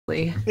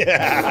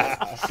Yeah.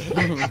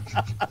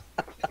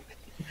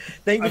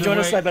 Thank you for joining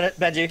us tonight,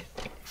 Benji.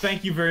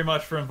 Thank you very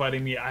much for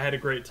inviting me. I had a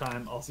great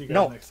time. I'll see you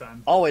guys next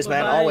time. Always,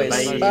 man. Always.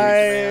 Bye.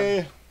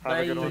 Bye. Have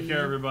a good one. Take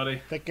care,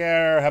 everybody. Take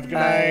care. Have a good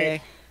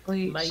night.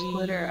 Wait,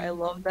 Splitter, I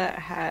love that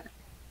hat.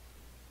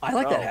 I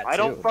like that hat, I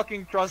don't too.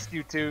 fucking trust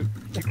you two.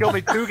 You killed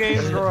me 2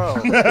 games in a row.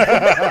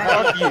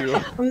 Fuck you.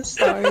 I'm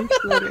sorry,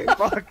 Splitter.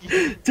 Fuck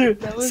you.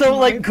 Dude, so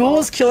like Ghoul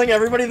was killing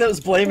everybody that was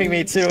blaming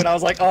me too, and I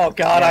was like, oh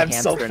god, I'm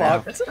so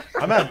fucked.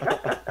 I'm out.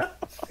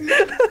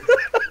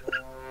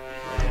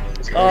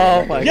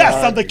 Oh my god.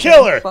 Yes, I'm the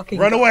killer! Fucking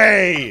Run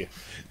away!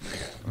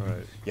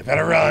 Alright. You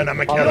better run, I'm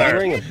a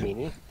killer.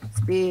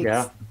 Speaks.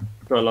 Yeah.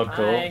 Good luck,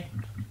 Cole.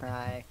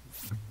 Bye.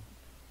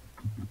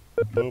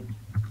 Boop.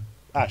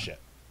 Ah, shit.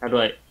 How do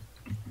I...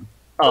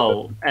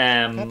 Oh,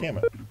 God damn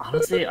it.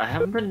 honestly, I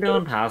haven't been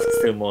doing tasks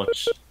too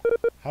much.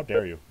 How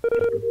dare you?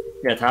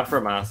 Yeah, tap for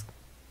a mask.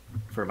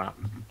 For a map.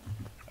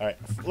 Alright,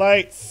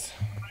 lights.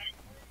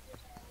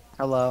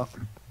 Hello.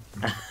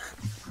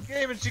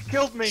 Game and she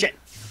killed me. Shit.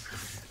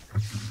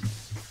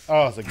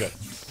 Oh, is it good?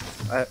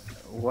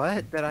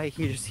 What did I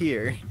just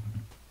hear?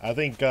 I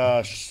think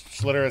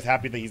Schlitter is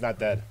happy that he's not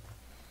dead.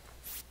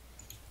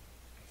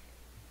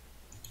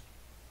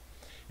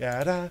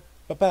 Yada,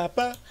 ba ba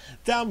ba.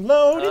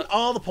 Downloading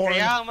all the porn.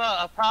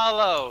 Kayama,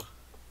 Apollo.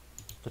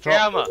 Control.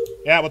 Kayama.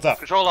 Yeah, what's up?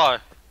 Control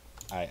R.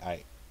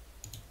 I.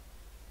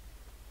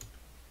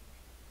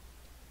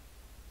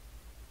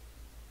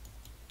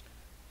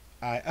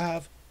 I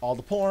have all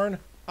the porn.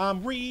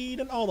 I'm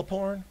reading all the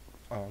porn.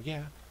 Oh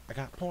yeah, I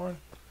got porn.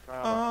 Oh,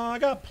 I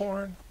got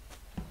porn.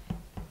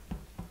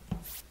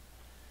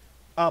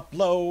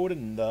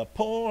 Uploading the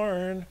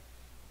porn.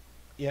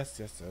 Yes,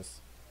 yes,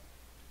 yes.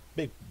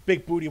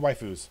 Big booty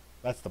waifus.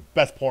 That's the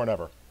best porn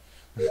ever.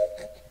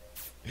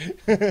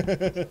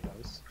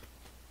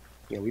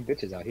 Yeah, we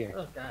bitches out here.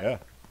 Oh, God. Yeah.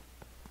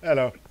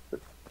 Hello.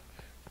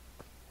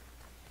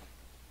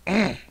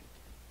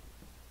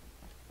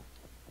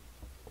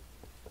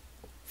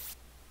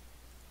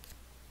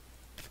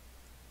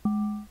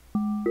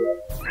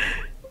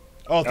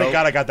 Oh, thank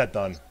God I got that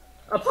done.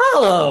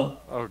 Apollo!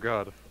 Oh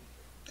god.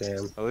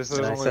 Damn. At least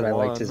And there's I only said I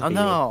one. liked his Oh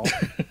video. no.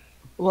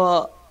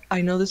 Well,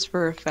 I know this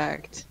for a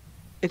fact.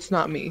 It's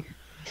not me.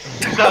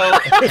 So,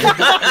 That's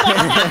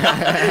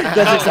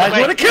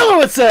exactly what a killer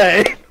would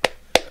say!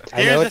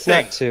 I Here's know the it's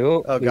not thing.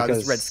 too. Oh god, this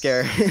because- red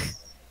scare.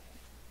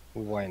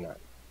 Why not?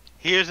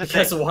 here's the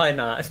Because thing. why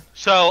not?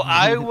 So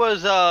I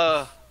was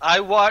I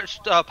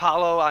watched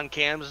Apollo on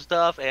cams and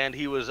stuff, and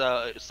he was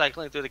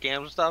cycling through the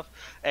cams and stuff,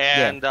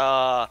 and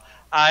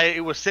I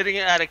was sitting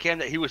at a cam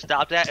that he was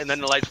stopped at, and then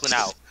the lights went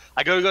out.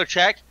 I go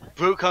check.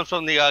 Brute comes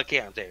from the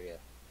cams area.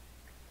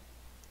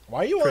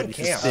 Why are you on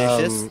cam?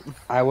 Suspicious.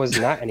 I was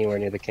not anywhere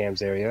near the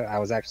cams area. I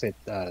was actually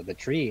at the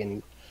tree,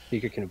 and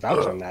Speaker can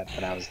vouch on that,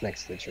 but I was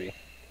next to the tree.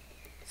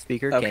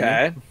 Speaker.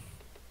 Okay.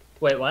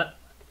 Wait, what?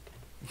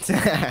 So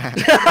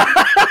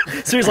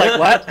he's like,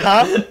 what?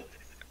 Huh?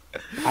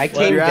 I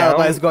came Your down.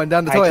 alibi is going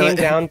down the I came toilet.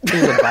 down to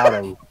the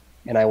bottom,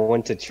 and I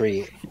went to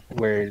tree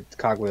where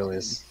Cogwheel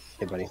is.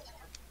 Hey, buddy.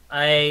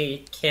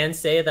 I can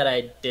say that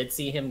I did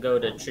see him go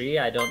to tree.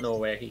 I don't know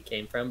where he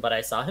came from, but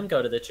I saw him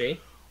go to the tree.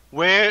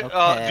 Where? Do you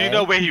Okay.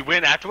 know where he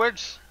went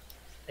afterwards?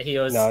 He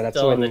was No, that's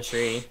still in when- the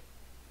tree.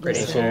 Pretty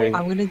That's sure. when we-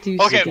 I'm gonna do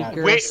Okay,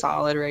 Speaker wait- a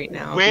solid right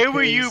now. where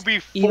were you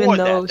because before even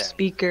though that, then?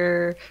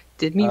 Speaker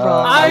did me Uh,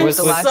 wrong, I I'm was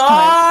the with- last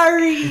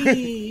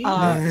sorry!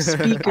 time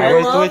Speaker I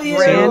was love with you.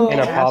 Tim ran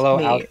and Apollo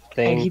past me, out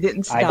thing. and he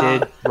didn't stop. I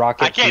did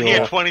rocket I can't fuel.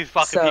 hear 20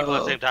 fucking people at the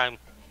So- same time.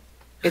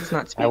 It's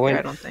not Speaker, went-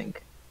 I don't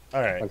think.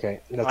 Alright.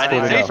 Okay, that's I cool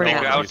didn't to say know. for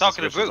Speaker. now. I was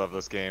talking to Suspicious Brute. of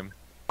this game.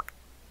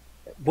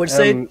 What'd you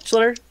say, Um,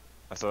 Schlitter?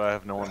 I said I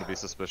have no one to be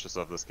suspicious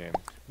of this game.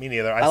 Me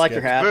neither. I like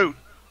your skipped. hat. Brute,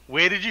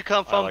 where did you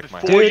come from like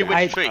mine. before you Dude,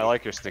 went to tree? I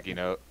like your sticky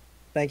note.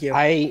 Thank you.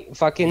 I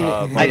fucking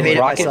I did made it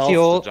rocket myself.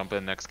 fuel, Jump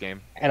in next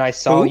game. and I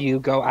saw Who? you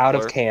go out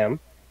of Blur. cam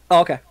Oh,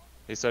 okay.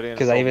 He said he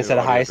because I even said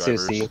hi,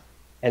 Susie,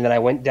 and then I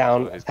went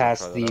down So he's gonna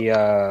past try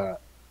the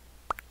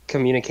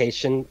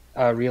communication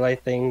relay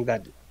thing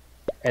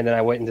and then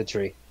I went into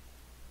tree.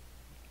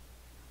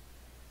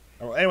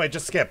 Oh, anyway,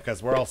 just skip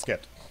because we're all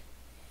skipped.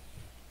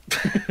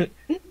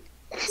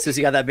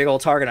 Susie got that big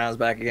old target on his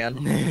back again.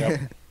 Yep.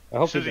 I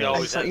hope Susie you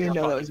always I thought has you a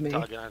know that fucking was me.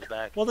 target on his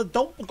back. Well, then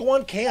don't go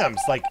on cams.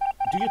 Like,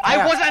 do your I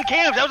task. was on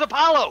cams. That was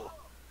Apollo.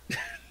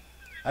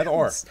 Either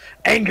or.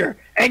 Anger,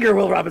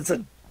 Will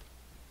Robinson.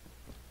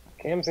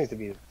 Cam seems to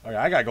be. Okay,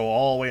 I gotta go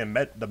all the way in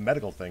the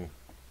medical thing.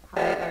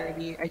 Hi,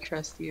 Artie. I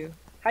trust you.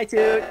 Hi,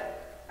 Toot.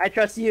 I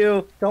trust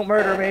you. Don't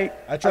murder me.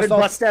 I I've trust been all.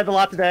 butt stabbed a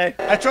lot today.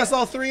 I trust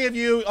all three of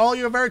you. All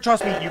you very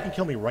trust me. You can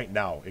kill me right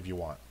now if you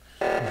want.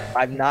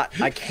 I'm not.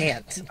 I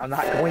can't. I'm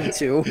not going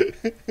to.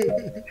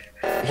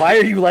 Why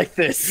are you like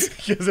this?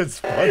 Because it's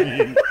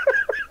funny.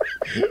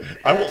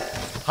 I will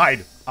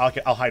hide.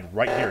 I'll hide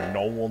right here.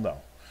 No one will know.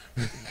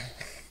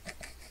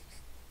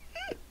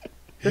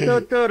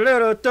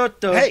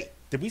 Hey,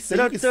 did we say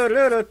you could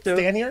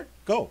stand here?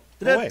 Go.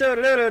 Go away.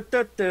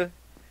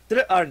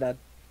 Oh, no.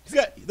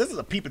 This is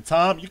a peeping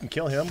Tom. You can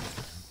kill him.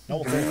 No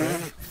one will say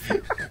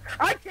anything.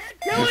 I can't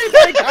kill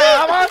anybody,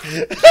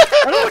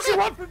 I know what you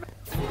want from me.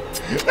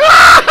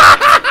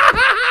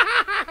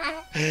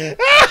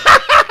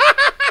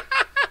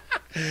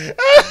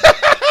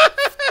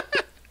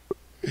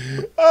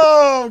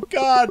 Oh,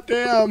 god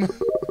damn.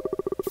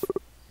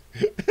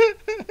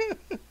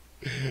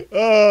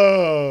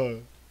 Oh,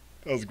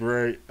 that was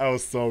great. That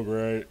was so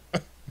great.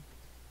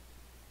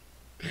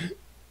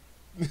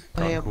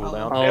 Oh, yeah, Cool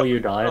Apollo. down. Oh, you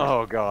died.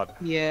 Oh god.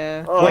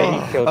 Yeah. Wait,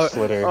 he killed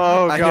Slitter.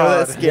 Oh I know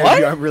that god. scared What?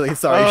 you. I'm really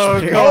sorry. Oh,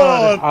 Shooter.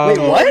 God. Wait,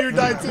 Um, what? You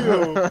died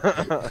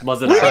too.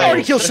 Was it We I?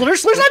 already killed Schlitter.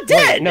 Schlitter's not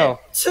dead. Wait, no.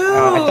 Two.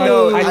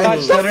 I thought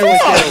Slitter was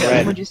still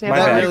red. What'd you say My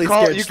about bad. it? really You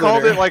scared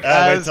called Schlitter. it like Wait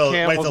as till-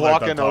 Cam wait was till they're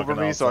done walking over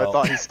talking me, now, so I so-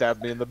 thought he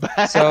stabbed me in the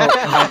back. So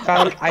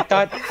I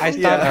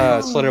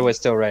thought Slitter was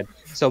still red.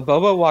 So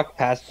Bobo walked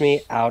past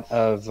me out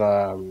of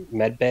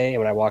med bay, and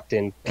when I walked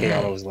in,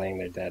 Kayama was laying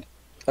there dead.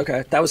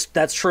 Okay,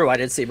 that's true. I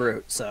did see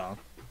Brute, so.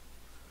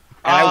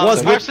 And I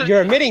was the with. person-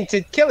 You're admitting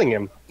to killing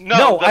him.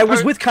 No, the I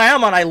was per- with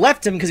Kayama and I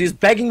left him because he was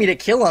begging me to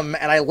kill him,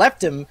 and I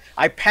left him.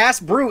 I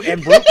passed Brute,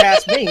 and Brute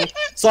passed me.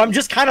 So I'm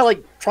just kind of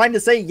like trying to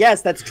say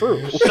yes, that's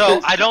true.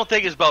 So I don't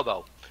think it's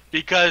Bobo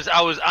because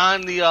I was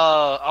on the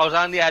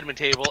admin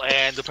table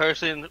and the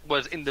person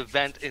was in the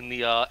vent in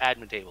the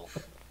admin table.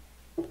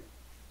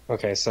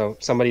 Okay, so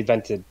somebody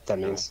vented. That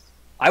means.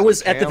 I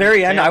was at the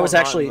very end. Cam I was not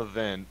actually in the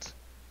vent.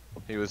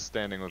 He was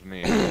standing with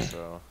me,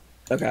 so.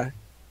 okay.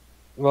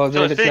 Well, So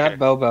then if it's it's not Speaker.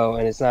 Bobo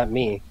and it's not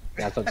me,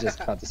 I was just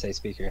about to say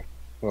speaker.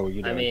 What were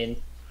you doing? I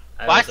mean,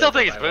 Well, I was still over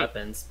think it's my Brute.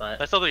 weapons,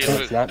 but I still think it's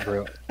it's not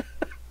Brute.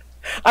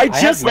 I I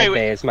just have wait, med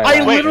bay. It's my I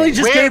life. literally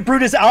just where- gave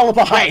Brute his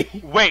alibi.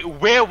 Wait,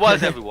 where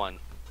was everyone?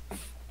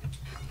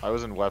 I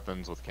was in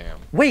weapons with Cam.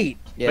 Wait,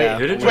 Yeah.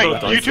 who did you Wait,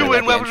 vote on? you two were in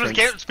At the weapons with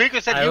entrance. Cam? Speaker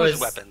said I he was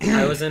was in weapons.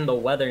 I was in the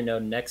weather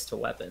node next to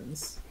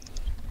weapons.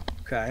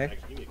 okay.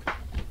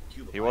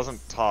 He wasn't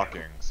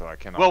talking, so I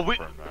cannot Well,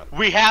 confirm that.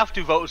 we have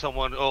to vote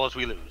someone or else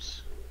we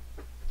lose.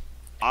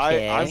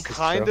 I'm This is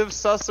kind true. of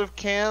sus of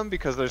Cam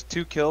because there's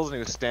 2 kills and he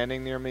was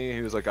standing near me.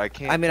 He was like, I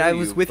can't. I mean, kill I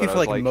was with but you I for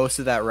was like most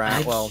of that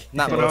round. Well,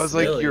 not But I most. was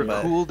like, really, your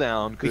but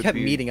cooldown could we kept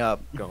be meeting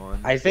up.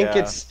 going. I think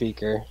Yeah. it's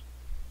speaker.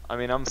 I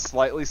mean, I'm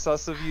slightly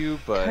sus of you,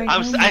 but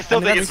I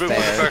still think it's Brute for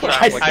the first round.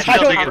 I I still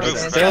don't- think it's Brute for the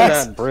Still first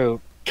round. not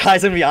Brute.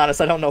 Guys, I'm gonna be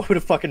honest. I don't know who to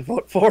fucking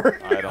vote for.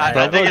 I don't. I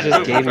Bobo think it's just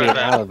Brute gave for me the an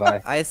first round. alibi.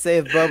 I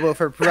saved Bobo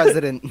for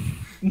president.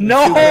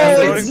 No, I'm it's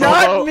voting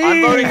not Bobo. me.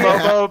 I'm voting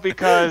Bobo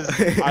because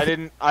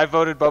I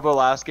voted Bobo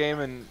last game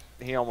and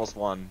he almost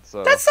won.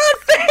 So That's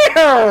not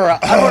fair.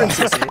 I'm voting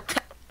Sissy.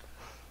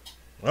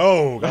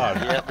 Oh, god.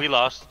 Yeah, we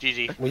lost.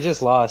 GG. We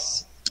just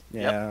lost.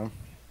 Yeah.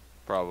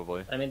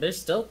 probably. I mean, there's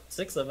still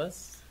 6 of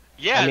us.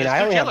 Yeah, I mean, there's I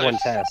two only have killers. one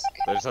task.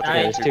 They just have to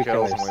Alright, get there's 2 two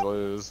kills killers. and we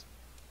lose.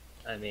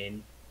 I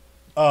mean,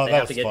 Oh, they that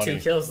have to was get funny.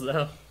 2 kills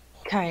though.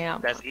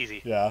 Kayama. That's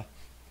easy. Yeah.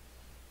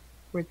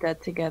 We're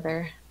dead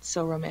together. It's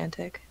so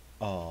romantic.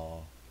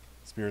 Oh.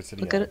 Spirit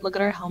City. Look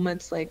at our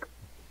helmets, like,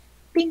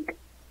 pink.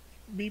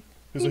 Beep.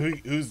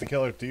 Who's the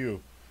killer to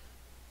you?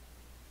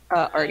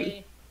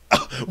 Artie.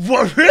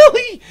 What,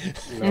 really?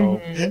 No.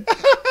 Mhm.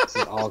 This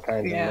is all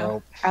kinds Yeah. of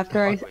nope.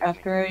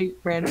 After I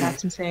ran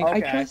past him saying, "I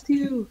Okay. trust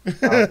you."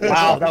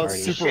 Wow, that was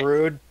Already. super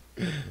rude.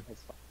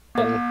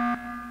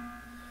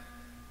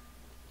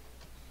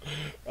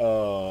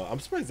 I'm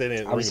surprised they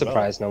didn't. I'm ring a bell.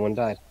 surprised no one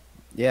died.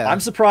 Yeah. I'm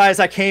surprised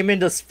I came in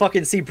to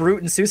fucking see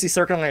Brute and Susie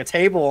circling a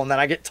table, and then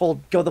I get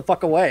told go the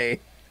fuck away.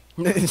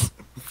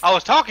 I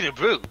was talking to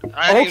Brute.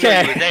 I didn't Okay.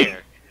 know you were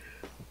there.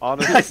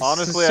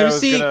 Honestly, I was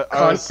Susie gonna.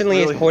 constantly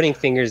I was is pointing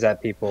fingers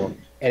at people,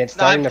 and it's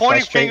No, I'm starting to pointing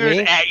frustrate fingers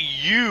me. at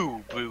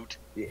you, Brute.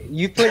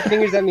 You point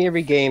fingers at me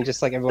every game,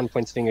 just like everyone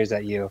points fingers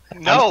at you.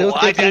 I'm No, still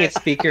I thinking didn't. it's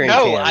speaker and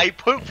No, Cam. I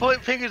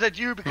point fingers at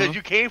you because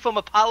you came from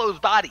Apollo's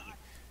body.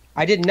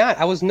 I did not.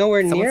 I was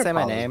nowhere Someone near say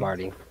my Apollo's name.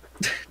 Marty.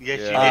 Yes,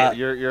 Yeah,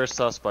 you did. you're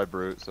sus by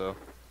Brute, so.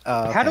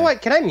 How do I?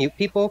 Can I mute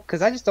people?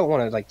 Because I just don't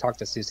want to like talk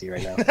to Susie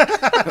right now.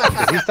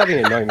 'Cause he's starting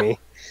to annoy me.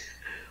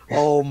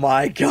 Oh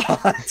my god.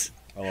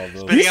 I love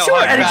those. Spitting These out two are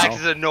hard actually-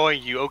 facts is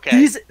annoying you. Okay.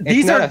 These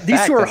not are a these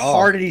fact two are at all.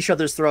 hard at each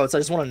other's throats. I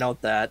just want to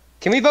note that.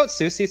 Can we vote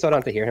Susie so I don't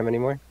have to hear him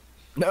anymore?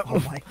 No. Oh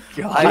my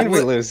god. I think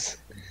we lose.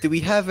 Do we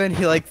have any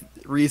like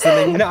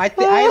reasoning? No, I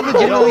don't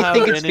legitimately have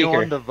think it's anyone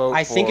speaker. to vote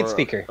I think it's for.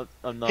 speaker.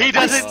 I'm not He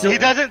doesn't. still- He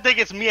doesn't think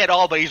it's me at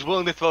all, but he's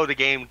willing to throw the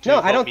game. To No,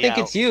 I vote don't me think out.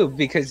 it's you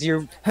because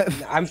you're.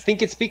 I'm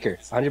think it's speaker,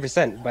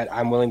 100%. But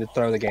I'm willing to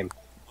throw the game.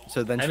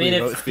 So then I should mean, we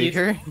vote if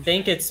speaker? you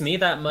think it's me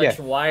that much, Yeah.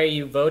 why are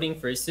you voting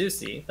for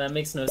Susie? That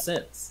makes no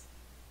sense.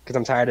 Because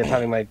I'm tired of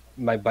having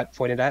my butt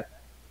pointed at.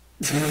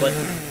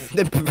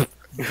 But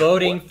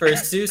voting for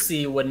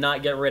Susie would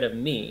not get rid of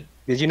me.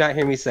 Did you not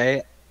hear me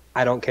say,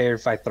 I don't care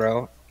if I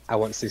throw, I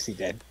want Susie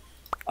dead?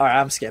 Alright,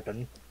 I'm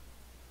skipping.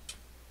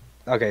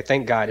 Okay,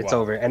 thank God, it's Wow.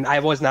 over. And I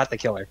was not the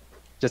killer.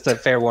 Just a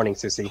fair warning,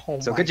 Susie. Oh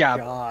So my good job.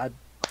 God.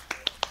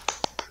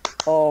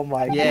 Oh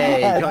my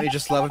Yay! god. Don't you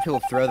just love when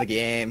people throw the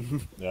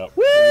game? Yep.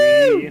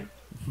 Woo!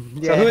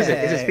 So who is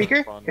it? Is it Yay.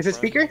 speaker? Fun Is it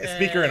speaker? It's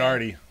Speaker and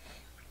Artie.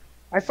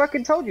 I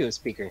fucking told you it's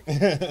speaker.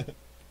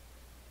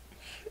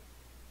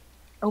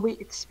 Oh wait,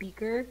 it's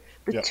speaker.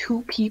 The Yep.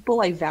 2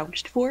 people I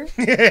vouched for.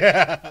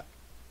 Yeah.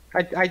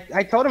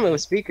 I told him it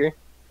was speaker.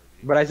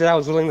 But I said I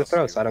was willing to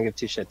throw, so I don't give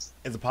two shits.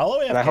 Is Apollo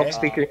AFK? And I hope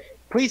speaker.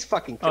 Please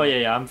fucking. Kill Oh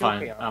me. yeah, I'm Kill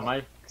fine. Kayama. Am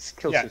I?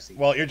 Kill Yeah. Susie.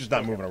 Well, you're just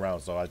not moving around,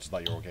 so I just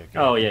thought you were okay. Good.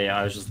 Oh yeah,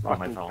 I was just on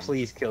my Fucking phone.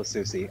 please kill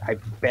Susie. I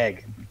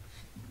beg.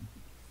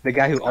 The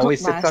guy who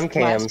always sits on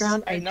cams. Last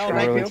round, I No,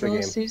 tried ruins to the kill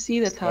game. Susie.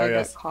 That's how There I he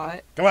got is.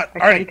 caught. Come on, I tried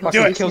to Artie, kill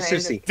do it. Susie Kill and I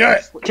ended Susie. up Do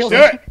it. Kill Do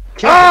him. it.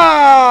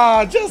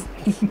 Ah, just.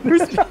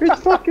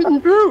 It's fucking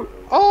Brute.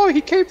 Oh,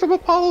 he came from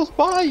Apollo's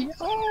body.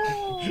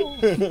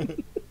 Oh.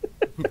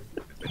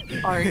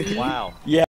 Artie. Wow. Yeah.